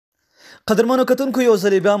قدرمنو کتونکو یو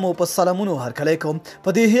ځل بیا مو په سلامونو هرکلی کوم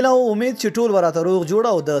په دې هیله او امید چې ټول وراته روغ جوړ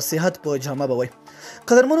او د صحت په جامه به وي.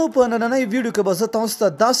 قدرمنو په نننۍ ویډیو کې به زه تاسو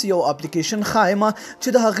ته داسې یو اپلیکیشن ښایم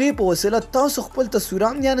چې د هغې په وسیله تاسو خپل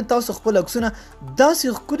تصویران یعنې تاسو خپل عکسونه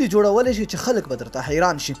داسې ښکلي جوړولی شئ چې خلک به درته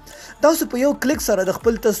حیران شي. تاسو په یو کلیک سره د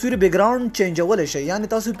خپل تصویر بیکګراوند چینجولی شئ یعنې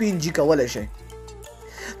تاسو PNG کولی شئ.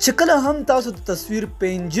 چې کله هم تاسو د تصویر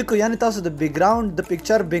PNG کو یعنی تاسو د بیکګراوند د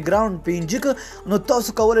پکچر بیکګراوند PNG کو نو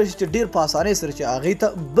تاسو کولای شئ چې ډیر په اسانۍ سره چې هغې ته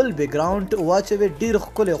بل بیکګراوند واچوئ ډیر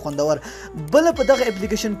ښکلی خوندور. بل په دغه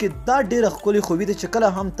اپلیکیشن کې دا ډیره ښکلې خوبي ده چې کله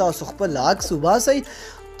هم تاسو خپل عکس وباسئ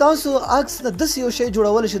تاسو عکس د داسې یو شی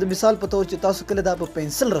جوړولی شئ د مثال په طور چې تاسو کله دا په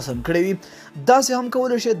پنسل رسم کړی وي داسې هم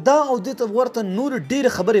کولی شئ. دا او دې ته ورته نور ډېرې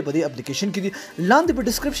خبرې په دې اپلیکیشن کې دي. لاندې په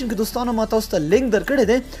ډسکرپشن کې دوستانو ما تاسو ته لینک درکړی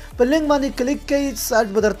دی په لینک باندې کلیک کوئ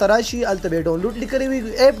سرچ به درته راشي هلته به یې ډاونلوډ لیکلی وي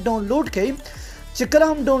ایپ ډاونلوډ کوئ چې کله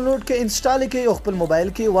هم ډاونلوډ کوئ انسټال یې کوئ او خپل موبایل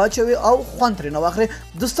کې واچوئ او خوند ترېنه واخلئ.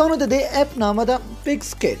 دوستانو د دې اپ نامه ده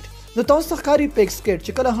پیکسکیټ. نو تاسو ته ښکاري پیکسکیټ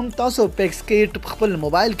چې کله هم تاسو پیکسکیټ په خپل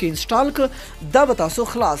موبایل کې انسټال کړ دا به تاسو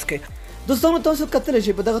خلاص کړئ. دوستانو تاسو کتلی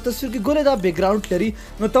شئ په دغه تصویر کې ګورئ دا بیکګراوند لري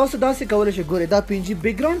نو تاسو داسې کولی شئ ګورئ دا PNG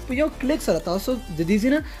بیکګراوند په یو کلیک سره تاسو د دې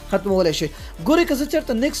ځای نه ختمولی شئ. ګورئ که زه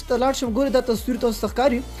چېرته نیکسټ ته لاړ شم ګورئ دا تصویر تاسو ته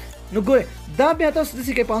ښکاري نو ګورئ دا بیا تاسو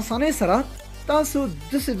داسې کوئ په اسانۍ سره تاسو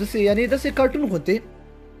داسې یعنې داسې کارټون غوندې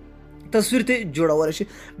تصویر ته جوړولی شي.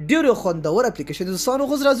 ډېر خوندور اپلیکیشن دی دوستانو.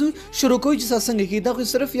 اوس راځو شروع کوو چې څنګه کېږي دا خو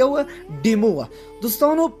صرف یو ډیمو وه.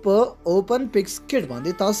 دوستانو په اوپن پیکسکیټ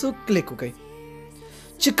باندې تاسو کلیک وکړئ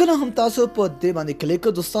چې کله هم تاسو په دې باندې کلیک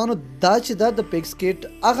کړئ دوستانو دا چې دا د پیکسکیټ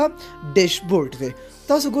هغه ډیشبورډ دی.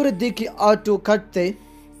 تاسو ګورئ دې کې آټو کټ دی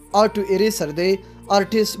آټو اریسر دی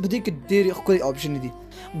آرټسټ په دې کې ډېرې ښکلې آپشنې دي.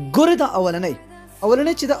 ګورئ دا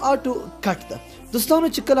اولنۍ چې د آټو کټ ده دوستانو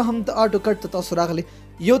چې کله هم د آټو کټ ته تاسو راغلی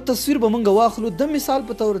یو تصویر به موږ واخلو د مثال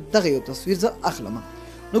په طور دغه یو تصویر زه اخلم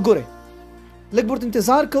نو ګورئ لږ ورته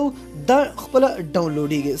انتظار کوو دا خپله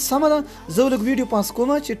ډاونلوډېږي سمه ده. زه لږ ویډیو پاس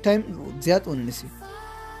کوم چې ټایم زیات ونه نیسي.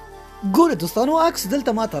 ګوره دوستانو عکس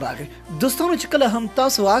دلته ماته راغی. دوستانو چې کله هم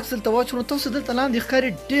تاسو عکس دلته واچوئ تاسو دلته لاندې ښکاري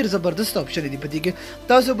ډېر زبردست آپشن دي په دې کې.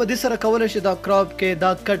 تاسو په دې سره کولی شئ دا کراپ کې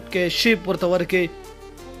دا کټ کې شیپ ورته ورکړئ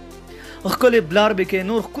ښکلې بلار به کې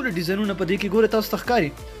نور ښکلي ډیزاینونه په دې کې ګوره تاسو ته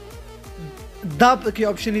ښکاري دا پکې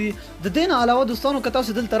آپشن دي. د دې نه علاوه دوستانو که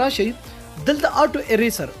تاسو دلته راشئ دلته آټو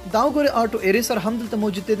اریسر دا وګورئ آټو اریسر هم دلته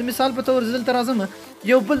موجود دی. د مثال په طور زه دلته راځم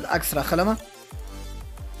یو بل عکس راخلم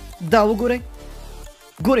دا وګورئ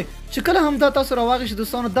ګورئ چې کله هم دا تاسو راواغی شئ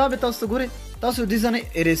دوستانو دا به تاسو ګورئ تاسو دې ځای نه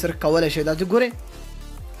اریسر کولی شئ دا چې ګورئ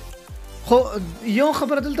خو یو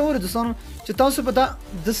خبره دلته وره دوستانو چې تاسو به دا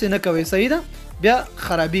داسې نه کوئ صحیح ده بیا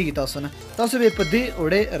خرابېږي تاسو نه تاسو به یې په دې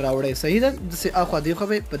وړې راوړئ صحیح ده داسې اخوا دې خوا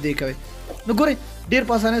به یې په دې کوئ. نو ګورئ ډېر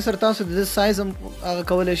په اسانۍ سره تاسو د سایز هم هغه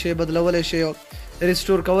کولی شئ بدلولی شئ او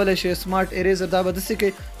ریسټور کولی شئ. سمارټ اریزر دا به داسې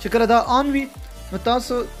کوئ چې کله دا آن وي نو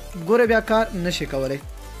تاسو ګورئ بیا کار نشئ کولی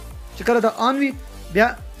چې کله دا آن وي بیا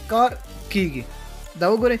کار کیږي. دا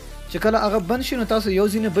وګورئ چې کله هغه بند شي نو تاسو یو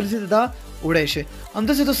ځای نه بل ځای ته دا وړی شئ.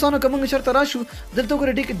 همداسې دوستانو که موږ چېرته راشو دلته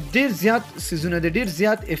وګورئ ډېر زیات څیزونه دي ډېر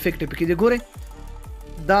زیات افیکټ پکې دي. ګورئ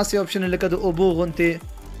داسې آپشن لکه د اوبو غوندې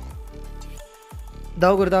دا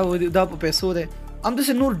وګوره دا په پیسو دی.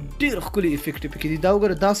 همداسې نور ډېر ښکلي افیکټ پکې دي. دا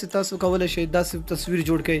وګوره داسې تاسو کولی شئ داسې تصویر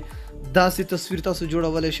جوړ کړئ داسې تصویر تاسو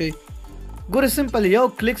جوړولی شئ. ګورئ سمپل یو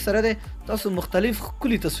کلیک سره دی تاسو مختلف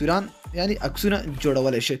ښکلي تصویران یعنی عکسونه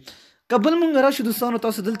جوړولی شئ. که بل مونږ راشو دوستانو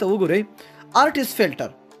تاسو دلته وګورئ آرټسټ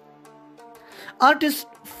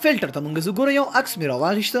فلټر ته مونږ زه ګورئ یو عکس مې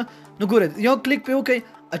راواخیسته نو ګورئ یو کلیک پې وکئ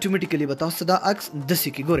اټومیټیکلی به تاسو دا عکس داسې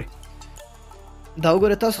کړي. ګورئ دا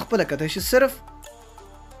وګورئ تاسو خپله کتئ شئ صرف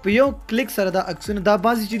په یو کلیک سره دا عکسونه دا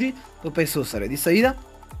بعضې چې دي په پیسو سره دي صحیح ده.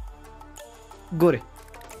 ګورئ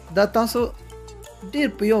دا تاسو ډېر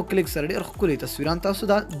په یو کلیک سره ډېر ښکلي تصویران تاسو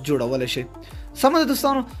دا جوړولی شئ. سمه ده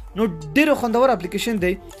دوستانو نو ډېر خوندور اپلیکیشن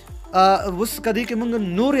دی. اوس که دې کې موږ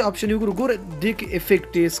نورې آپشنې وګورو ګوره دې کې افیکټ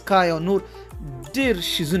دی سکای او نور ډېر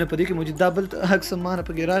شیزونه په دې کې موجود. دا بل عکس ما نه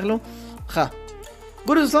پکې راغلو ښه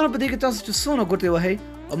ګوره دوستانو په دې کې تاسو چې څونه ګوتې وهئ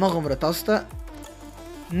هماغومره تاسو ته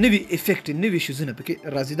نوي افیکټ نوي شیزونه پکې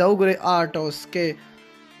راځي. دا وګورئ آرټ او سکای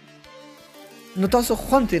نو تاسو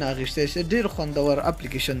خوند ترېنه اخیستی شئ. ډېر خوندور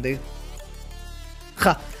اپلیکیشن دی.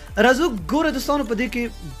 ښه راځو ګوره دوستانو په دې کې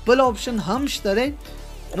بل آپشن هم شته دی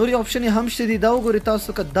نورې آپشن هم شته دي. دا وګورئ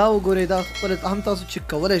تاسو که دا وګورئ دا خپل هم تاسو چیک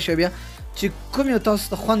کولی شئ بیا چې کوم یو تاسو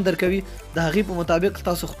ته خوند درکوي د هغې په مطابق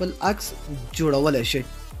تاسو خپل عکس جوړولی شئ.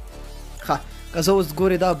 ښه که زه اوس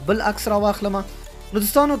ګورئ دا بل عکس راواخلم نو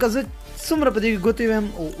دوستانو که زه څومره په دې کې ګوتې ویم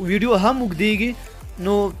ویډیو هم اوږدېږي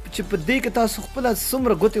نو چې په دې کې تاسو خپل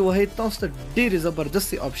څومره ګوتې وهئ تاسو ته ډېرې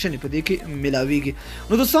زبردستې آپشن په دې کې ملاویږي.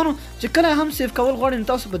 نو دوستانو چې کله هم سیف کول غواړئ نو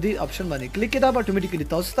تاسو په دې آپشن باندې کلیک کړئ، دا به اتوماتیکلی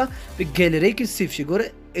تاسو ته په ګیلري کې سیف شي. ګوره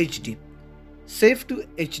ایچ ډي سیف ټو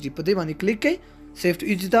ایچ ډي په دې باندې کلیک کړئ، سیف ټو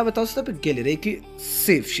ایچ ډي دا به تاسو ته په ګیلري کې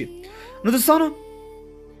سیف شي. نو دوستانو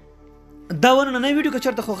دا ورننه ویډیو که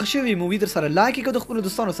چېرته خوښه شوې مووي در سره لایک کړئ، د خپلو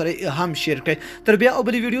دوستانو سره هم شیر کړئ. تر بیا او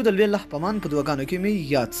بلې ویډیو د لوی الله په امان په دعاګانو کې مې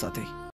یاد ساتئ.